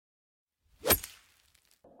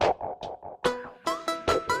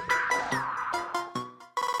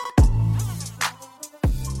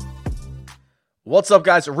What's up,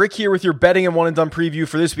 guys? Rick here with your betting and one and done preview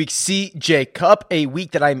for this week's CJ Cup, a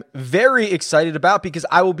week that I'm very excited about because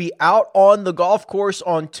I will be out on the golf course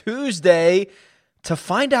on Tuesday to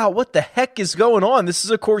find out what the heck is going on. This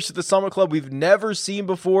is a course at the Summit Club we've never seen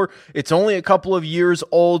before. It's only a couple of years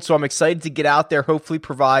old, so I'm excited to get out there, hopefully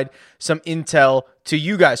provide some intel to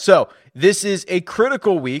you guys. So this is a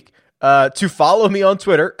critical week. To follow me on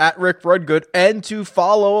Twitter at Rick Rudgood and to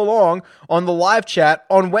follow along on the live chat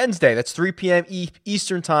on Wednesday. That's 3 p.m.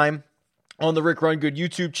 Eastern time on the Rick Rudgood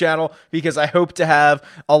YouTube channel because I hope to have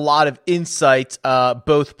a lot of insight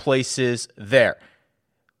both places there.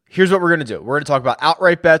 Here's what we're going to do. We're going to talk about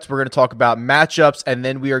outright bets. We're going to talk about matchups, and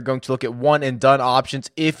then we are going to look at one and done options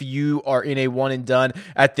if you are in a one and done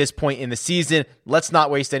at this point in the season. Let's not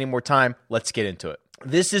waste any more time. Let's get into it.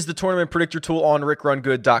 This is the tournament predictor tool on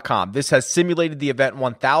rickrungood.com. This has simulated the event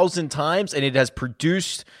 1,000 times, and it has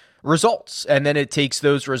produced results. And then it takes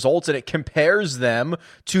those results and it compares them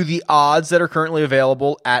to the odds that are currently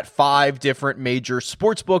available at 5 different major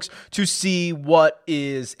sports books to see what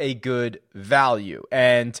is a good value.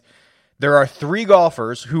 And there are 3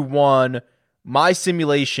 golfers who won my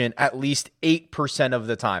simulation at least 8% of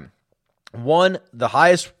the time. One, the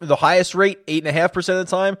highest rate, 8.5% of the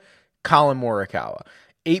time, Collin Morikawa.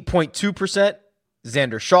 8.2%,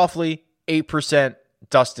 Xander Schauffele. 8%,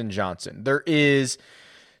 Dustin Johnson. There is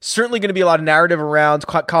certainly going to be a lot of narrative around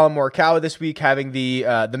Collin Morikawa this week having the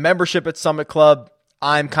membership at Summit Club.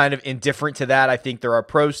 I'm kind of indifferent to that. I think there are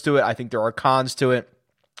pros to it. I think there are cons to it.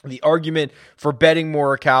 The argument for betting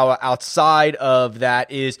Morikawa outside of that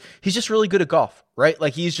is he's just really good at golf, right?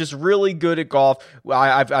 Like he's just really good at golf.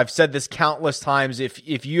 I've said this countless times.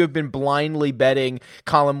 If you have been blindly betting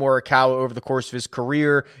Collin Morikawa over the course of his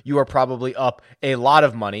career, you are probably up a lot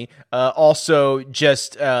of money. Also,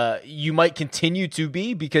 just you might continue to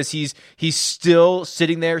be because he's still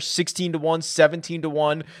sitting there 16-1,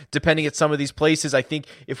 17-1, depending at some of these places. I think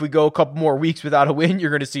if we go a couple more weeks without a win, you're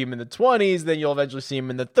going to see him in the 20s. Then you'll eventually see him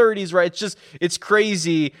in the 30s, right? It's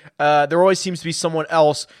crazy. There always seems to be someone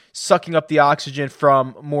else sucking up the oxygen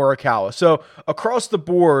from Morikawa. So across the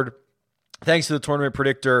board, thanks to the tournament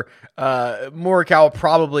predictor, Morikawa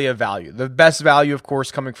probably a value. The best value, of course,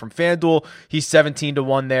 coming from FanDuel. He's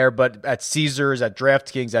 17-1 there, but at Caesars, at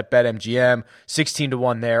DraftKings, at BetMGM,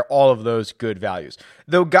 16-1 there. All of those good values.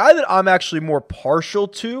 The guy that I'm actually more partial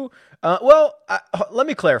to, let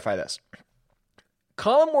me clarify this.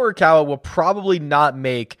 Collin Morikawa will probably not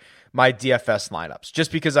make my DFS lineups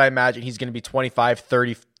just because I imagine he's going to be 25,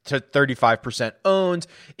 30 to 35% owned.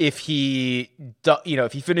 If he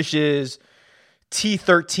finishes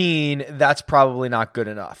T13, that's probably not good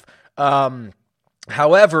enough.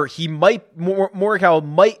 However, Morikawa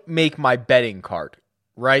might make my betting card,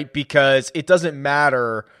 right? Because it doesn't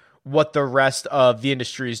matter what the rest of the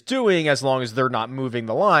industry is doing as long as they're not moving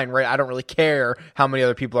the line, right? I don't really care how many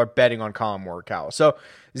other people are betting on Collin Morikawa. So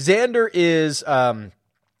Xander is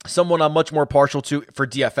someone I'm much more partial to for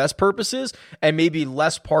DFS purposes and maybe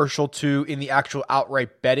less partial to in the actual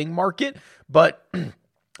outright betting market. But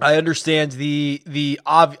I understand the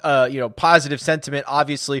positive sentiment,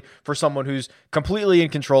 obviously, for someone who's completely in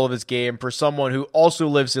control of his game, for someone who also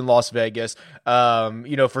lives in Las Vegas,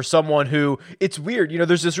 for someone who, it's weird,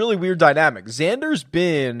 there's this really weird dynamic. Xander's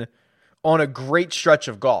been on a great stretch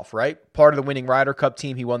of golf, right? Part of the winning Ryder Cup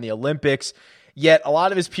team. He won the Olympics. Yet a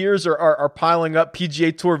lot of his peers are piling up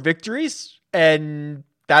PGA Tour victories, and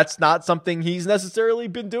that's not something he's necessarily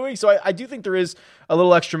been doing. So I do think there is a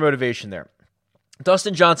little extra motivation there.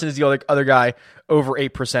 Dustin Johnson is the other guy over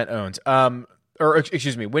 8% owned.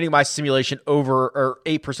 Winning my simulation over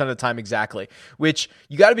 8% of the time exactly, which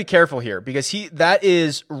you got to be careful here because that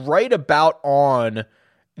is right about on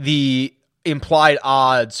the implied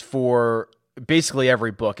odds for basically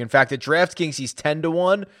every book. In fact, at DraftKings, he's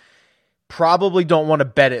 10-1. Probably don't want to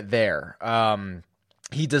bet it there.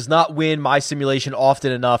 He does not win my simulation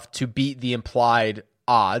often enough to beat the implied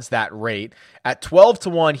odds, that rate. At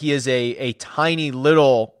 12-1, he is a tiny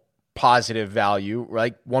little positive value,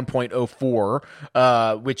 like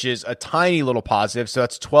 1.04, which is a tiny little positive. So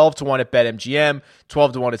that's 12-1 at BetMGM,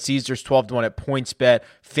 12-1 at Caesars, 12-1 at PointsBet,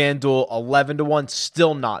 FanDuel 11-1,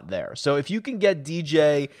 still not there. So if you can get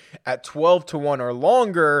DJ at 12-1 or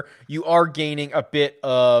longer, you are gaining a bit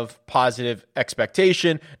of positive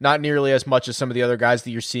expectation, not nearly as much as some of the other guys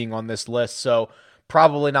that you're seeing on this list. So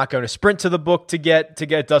probably not going to sprint to the book to get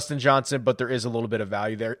Dustin Johnson, but there is a little bit of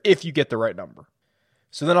value there if you get the right number.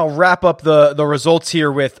 So then I'll wrap up the results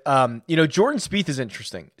here with, Jordan Spieth is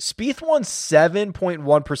interesting. Spieth won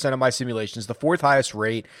 7.1% of my simulations, the 4th highest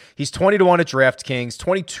rate. He's 20-1 at DraftKings,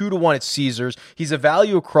 22-1 at Caesars. He's a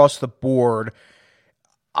value across the board.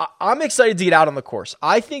 I'm excited to get out on the course.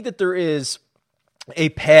 I think that there is a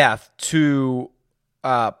path to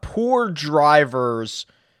poor drivers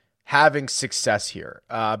having success here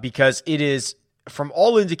because it is, from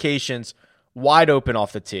all indications, wide open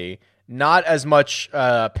off the tee. Not as much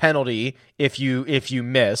penalty if you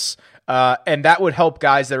miss. And that would help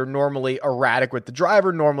guys that are normally erratic with the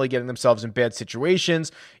driver, normally getting themselves in bad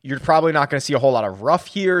situations. You're probably not going to see a whole lot of rough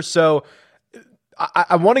here. So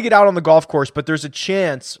I want to get out on the golf course, but there's a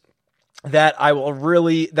chance that I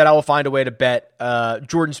will find a way to bet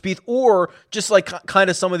Jordan Spieth, or just like kind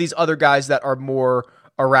of some of these other guys that are more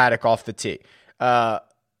erratic off the tee.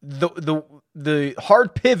 The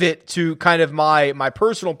hard pivot to kind of my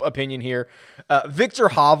personal opinion here, Viktor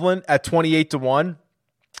Hovland at 28-1.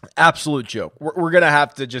 Absolute joke. We're going to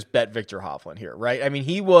have to just bet Viktor Hovland here, right? I mean,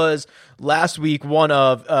 he was last week one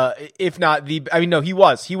of, if not the, I mean, no, he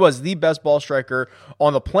was the best ball striker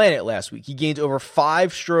on the planet last week. He gained over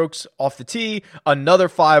 5 strokes off the tee, another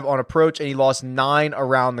 5 on approach, and he lost 9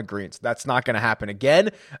 around the greens. That's not going to happen again.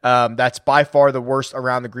 That's by far the worst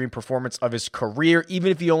around the green performance of his career. Even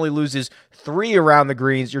if he only loses 3 around the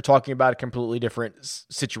greens, you're talking about a completely different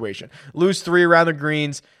situation. Lose 3 around the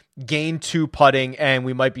greens, gain 2 putting, and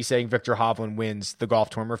we might be saying Viktor Hovland wins the golf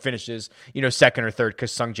tournament, or finishes, second or third,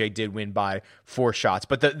 because Sungjae did win by 4 shots.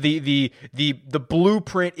 But the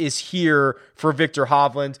blueprint is here for Viktor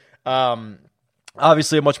Hovland.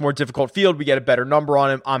 Obviously a much more difficult field. We get a better number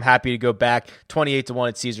on him. I'm happy to go back 28-1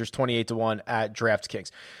 at Caesars, 28-1 at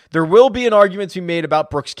DraftKings. There will be an argument to be made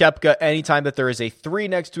about Brooks Koepka anytime that there is a 3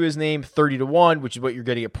 next to his name, 30-1, which is what you're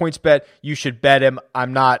getting at PointsBet. You should bet him.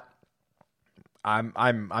 I'm not going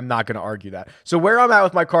to argue that. So where I'm at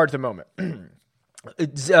with my card at the moment,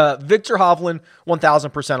 it's Viktor Hovland,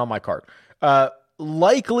 1,000% on my card.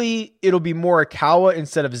 Likely it'll be Morikawa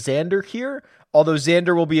instead of Xander here, although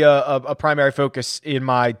Xander will be a primary focus in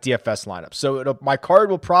my DFS lineup. So my card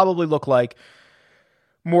will probably look like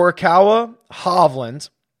Morikawa, Hovland.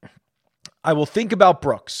 I will think about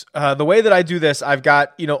Brooks. The way that I do this, I've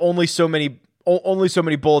got only so many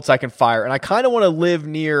bullets I can fire. And I kind of want to live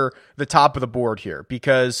near the top of the board here,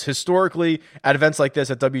 because historically at events like this,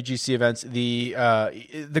 at WGC events,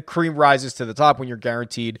 the cream rises to the top when you're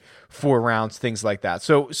guaranteed 4 rounds, things like that.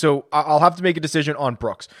 So I'll have to make a decision on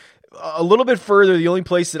Brooks. A little bit further, the only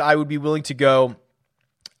place that I would be willing to go,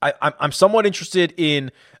 I'm somewhat interested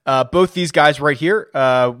in both these guys right here,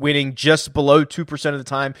 winning just below 2% of the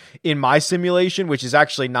time in my simulation, which is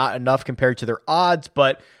actually not enough compared to their odds,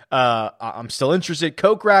 but I'm still interested.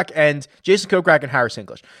 Jason Kokrak and Harris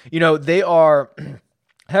English. They are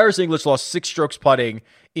Harris English lost 6 strokes putting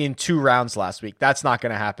in 2 rounds last week. That's not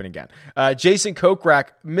going to happen again. Jason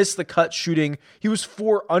Kokrak missed the cut shooting. He was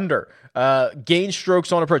 4 under. Gained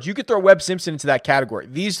strokes on approach. You could throw Webb Simpson into that category.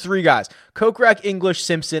 These 3 guys, Kokrak, English,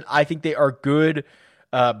 Simpson, I think they are good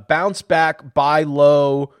bounce back, buy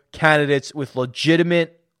low candidates with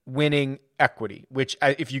legitimate winning equity, which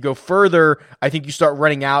if you go further, I think you start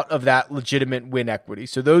running out of that legitimate win equity.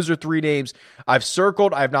 So those are 3 names I've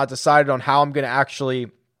circled. I have not decided on how I'm going to actually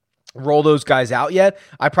roll those guys out yet.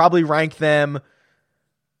 I probably rank them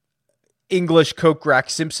English, Kokrak,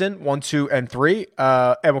 Simpson, 1, 2, and 3,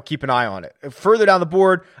 and we'll keep an eye on it. Further down the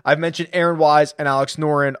board, I've mentioned Aaron Wise and Alex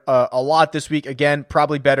Noren a lot this week. Again,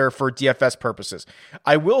 probably better for DFS purposes.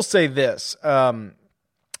 I will say this.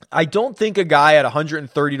 I don't think a guy at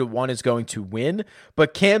 130-1 is going to win,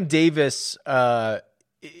 but Cam Davis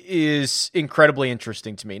is incredibly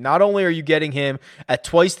interesting to me. Not only are you getting him at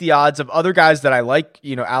twice the odds of other guys that I like,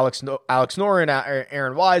 Alex Noren,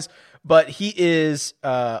 Aaron Wise, but he is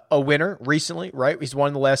a winner recently, right? He's won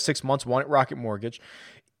in the last 6 months, won at Rocket Mortgage.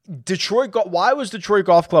 Why was Detroit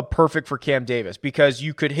Golf Club perfect for Cam Davis? Because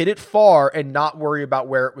you could hit it far and not worry about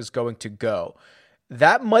where it was going to go.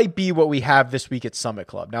 That might be what we have this week at Summit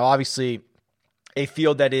Club. Now, obviously, a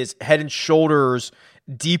field that is head and shoulders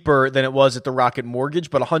deeper than it was at the Rocket Mortgage,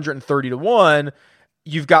 but 130-1,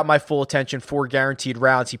 you've got my full attention, 4 guaranteed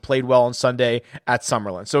rounds. He played well on Sunday at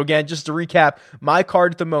Summerlin. So again, just to recap, my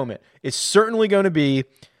card at the moment is certainly going to be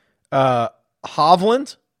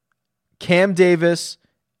Hovland, Cam Davis,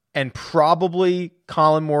 and probably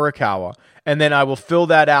Colin Morikawa. And then I will fill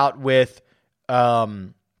that out with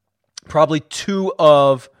probably 2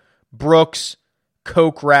 of Brooks,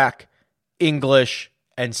 Kokrak, English,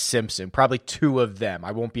 and Simpson. Probably 2 of them.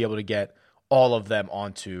 I won't be able to get all of them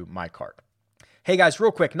onto my card. Hey guys,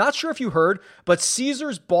 real quick, not sure if you heard, but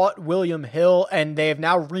Caesars bought William Hill and they have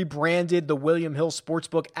now rebranded the William Hill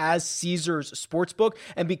Sportsbook as Caesars Sportsbook.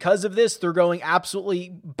 And because of this, they're going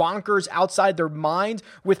absolutely bonkers outside their mind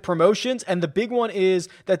with promotions. And the big one is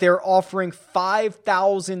that they're offering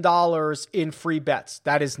 $5,000 in free bets.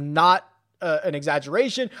 That is not an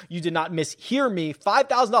exaggeration. You did not mishear me.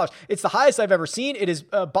 $5,000. It's the highest I've ever seen. It is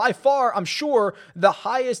by far, I'm sure, the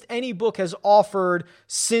highest any book has offered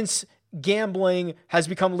since gambling has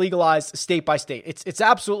become legalized state by state. It's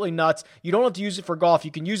absolutely nuts. You don't have to use it for golf.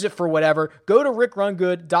 You can use it for whatever. Go to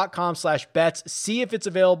rickrungood.com/bets. See if it's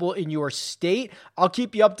available in your state. I'll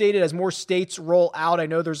keep you updated as more states roll out. I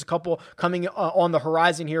know there's a couple coming on the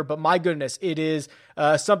horizon here, but my goodness, it is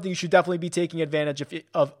something you should definitely be taking advantage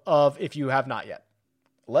of if you have not yet.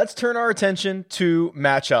 Let's turn our attention to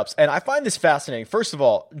matchups. And I find this fascinating. First of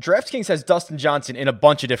all, DraftKings has Dustin Johnson in a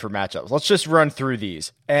bunch of different matchups. Let's just run through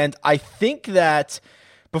these. And I think that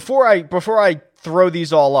before I throw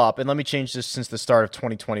these all up, and let me change this since the start of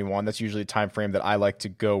 2021, that's usually a time frame that I like to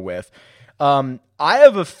go with. I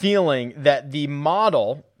have a feeling that the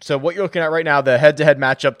model, so what you're looking at right now, the head-to-head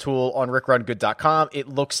matchup tool on rickrungood.com, it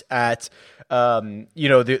looks at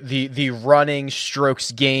the running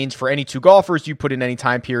strokes gains for any two golfers. You put in any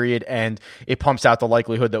time period, and it pumps out the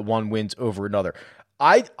likelihood that one wins over another.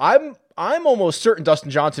 I'm almost certain Dustin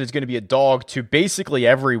Johnson is going to be a dog to basically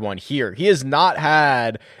everyone here. He has not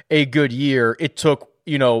had a good year. It took,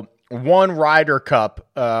 one Ryder Cup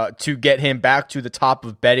to get him back to the top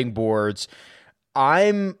of betting boards.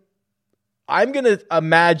 I'm going to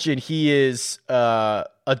imagine he is a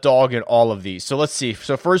dog in all of these. So let's see.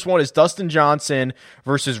 So first one is Dustin Johnson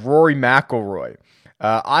versus Rory McIlroy.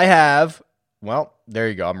 There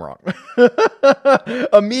you go. I'm wrong.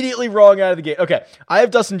 Immediately wrong out of the gate. Okay. I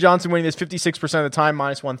have Dustin Johnson winning this 56% of the time,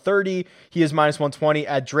 minus 130. He is minus 120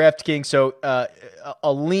 at DraftKings. So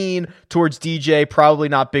a lean towards DJ, probably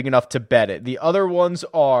not big enough to bet it. The other ones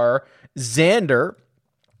are Xander.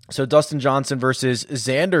 So Dustin Johnson versus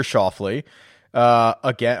Xander Schauffele.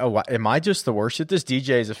 Again, am I just the worst at this?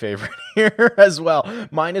 DJ is a favorite here as well.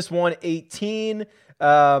 Minus 118,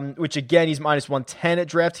 which again, he's minus 110 at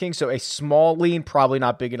DraftKings. So a small lean, probably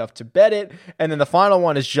not big enough to bet it. And then the final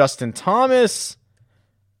one is Justin Thomas.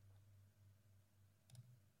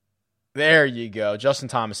 There you go. Justin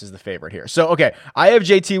Thomas is the favorite here. So, okay, I have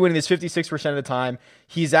JT winning this 56% of the time.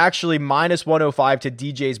 He's actually minus 105 to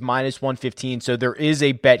DJ's minus 115. So there is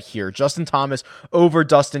a bet here. Justin Thomas over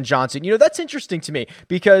Dustin Johnson. That's interesting to me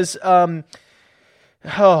because, oh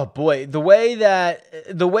boy, the way that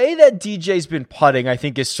DJ's been putting, I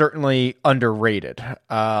think, is certainly underrated.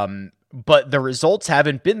 But the results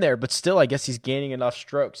haven't been there, but still, I guess he's gaining enough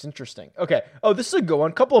strokes. Interesting. Okay. Oh, this is a good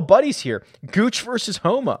one. Couple of buddies here. Gooch versus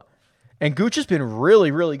Homa. And Gooch has been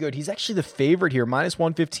really, really good. He's actually the favorite here, minus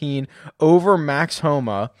 115 over Max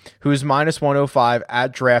Homa, who's minus 105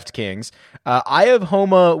 at DraftKings. I have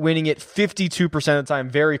Homa winning it 52% of the time,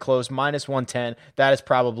 very close, minus 110. That is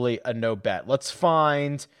probably a no bet. Let's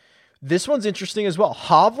find, this one's interesting as well.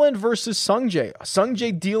 Hovland versus Sungjae.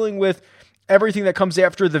 Sungjae dealing with everything that comes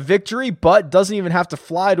after the victory, but doesn't even have to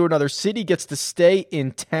fly to another city, gets to stay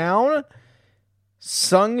in town.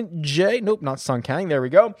 Sungjae, nope, not Sung Kang. There we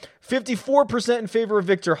go. 54% in favor of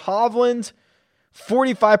Victor Hovland,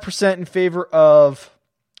 45% in favor of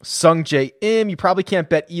Sungjae Im. You probably can't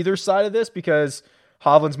bet either side of this because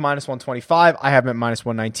Hovland's minus 125. I have him at minus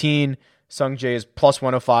 119. Sungjae is plus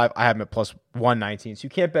 105. I have him at plus 119. So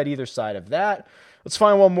you can't bet either side of that. Let's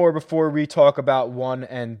find one more before we talk about one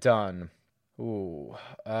and done. Ooh,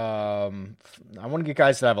 I want to get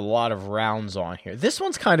guys that have a lot of rounds on here. This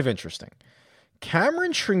one's kind of interesting.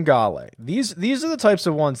 Cameron Tringale. These are the types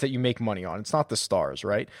of ones that you make money on. It's not the stars,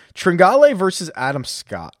 right? Tringale versus Adam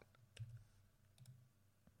Scott.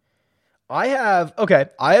 I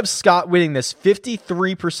have Scott winning this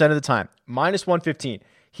 53% of the time, minus 115.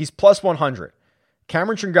 He's plus 100.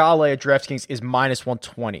 Cameron Tringale at DraftKings is minus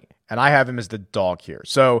 120, and I have him as the dog here.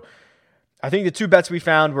 So I think the two bets we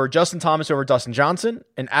found were Justin Thomas over Dustin Johnson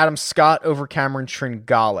and Adam Scott over Cameron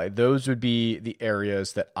Tringale. Those would be the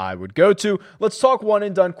areas that I would go to. Let's talk one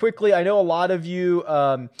and done quickly. I know a lot of you,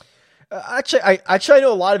 I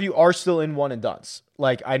know a lot of you are still in one and dones.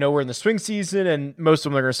 Like, I know we're in the swing season and most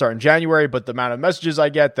of them are going to start in January, but the amount of messages I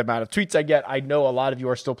get, the amount of tweets I get, I know a lot of you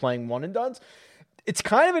are still playing one and dones. It's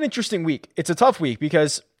kind of an interesting week. It's a tough week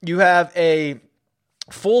because you have a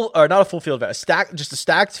not a full field event, just a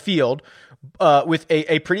stacked field with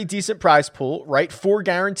a pretty decent prize pool, right? 4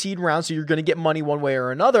 guaranteed rounds, so you're going to get money one way or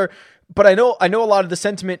another. But I know a lot of the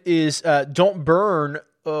sentiment is don't burn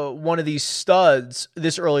one of these studs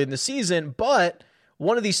this early in the season. But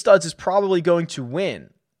one of these studs is probably going to win.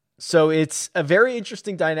 So it's a very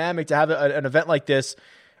interesting dynamic to have an event like this,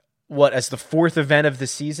 as the fourth event of the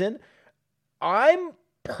season. I'm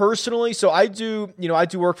personally, so I do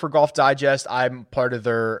work for Golf Digest. I'm part of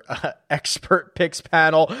their expert picks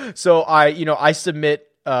panel. So I submit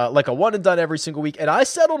like a one and done every single week, and I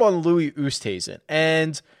settled on Louis Oosthuizen,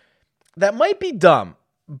 and that might be dumb,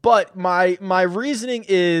 but my reasoning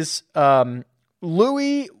is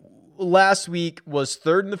Louis last week was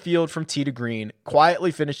third in the field from tee to green, quietly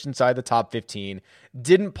finished inside the top 15,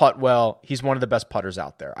 didn't putt well. He's one of the best putters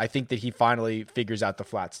out there. I think that he finally figures out the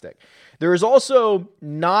flat stick. There is also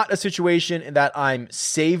not a situation that I'm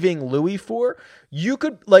saving Louis for. You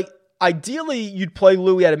could, ideally, you'd play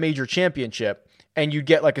Louis at a major championship and you'd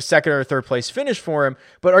get like a second or third place finish for him.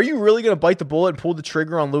 But are you really going to bite the bullet and pull the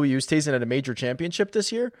trigger on Louis Oosthuizen at a major championship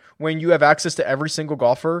this year when you have access to every single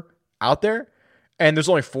golfer out there? And there's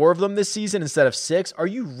only 4 of them this season instead of 6. Are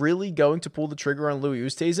you really going to pull the trigger on Louis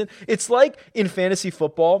Oosthuizen? It's like in fantasy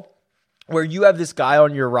football where you have this guy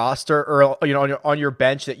on your roster or on your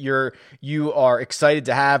bench that you are excited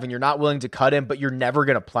to have and you're not willing to cut him, but you're never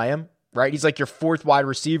going to play him, right? He's like your 4th wide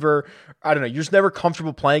receiver. I don't know. You're just never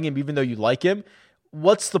comfortable playing him even though you like him.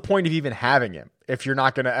 What's the point of even having him if you're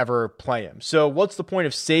not going to ever play him? So what's the point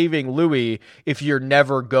of saving Louis if you're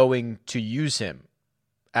never going to use him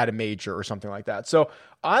at a major or something like that? So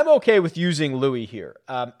I'm okay with using Louis here.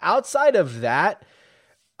 Outside of that,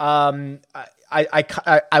 I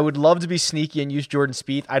would love to be sneaky and use Jordan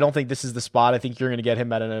Spieth. I don't think this is the spot. I think you're going to get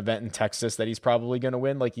him at an event in Texas that he's probably going to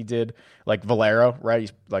win, like he did, like Valero, right?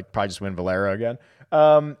 He's like probably just win Valero again.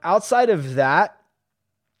 Outside of that,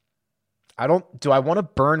 do I want to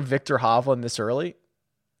burn Viktor Hovland this early?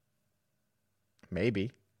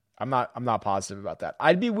 Maybe. I'm not positive about that.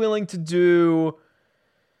 I'd be willing to do.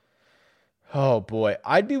 Oh boy,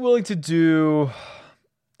 I'd be willing to do.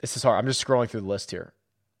 This is hard. I'm just scrolling through the list here.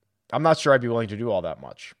 I'm not sure I'd be willing to do all that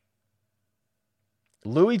much.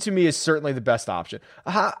 Louis to me is certainly the best option.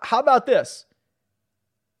 How about this?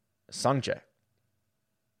 Sungjae.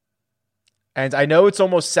 And I know it's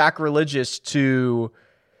almost sacrilegious to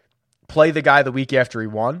play the guy the week after he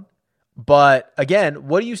won, but again,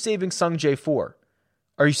 what are you saving Sungjae for?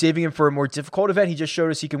 Are you saving him for a more difficult event? He just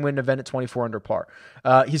showed us he can win an event at 24 under par.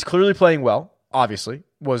 He's clearly playing well, obviously.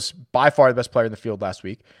 Was by far the best player in the field last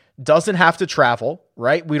week. Doesn't have to travel,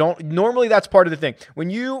 right? Normally that's part of the thing.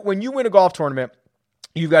 When you win a golf tournament,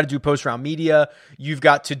 you've got to do post-round media. You've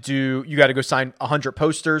got to go sign 100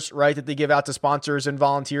 posters, right? That they give out to sponsors and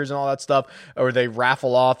volunteers and all that stuff, or they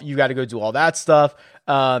raffle off. You got to go do all that stuff.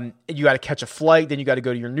 You got to catch a flight. Then you got to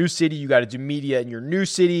go to your new city. You got to do media in your new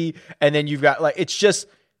city. And then you've got it's just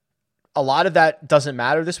a lot of that doesn't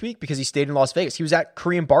matter this week because he stayed in Las Vegas. He was at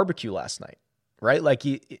Korean barbecue last night, right?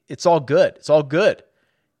 It's all good. It's all good.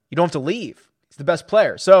 You don't have to leave. He's the best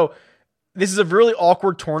player. So this is a really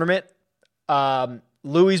awkward tournament.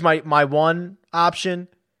 Louis my one option.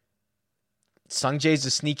 Sungjae's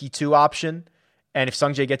a sneaky 2 option, and if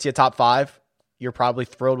Sungjae gets you a top 5, you're probably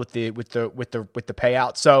thrilled with the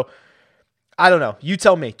payout. So I don't know. You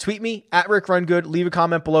tell me. Tweet me at Rick Rungood. Leave a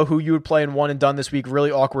comment below who you would play in one and done this week.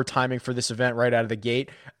 Really awkward timing for this event right out of the gate.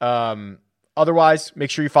 Otherwise, make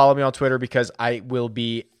sure you follow me on Twitter because I will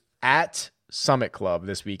be at Summit Club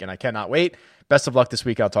this week, and I cannot wait. Best of luck this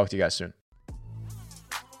week. I'll talk to you guys soon.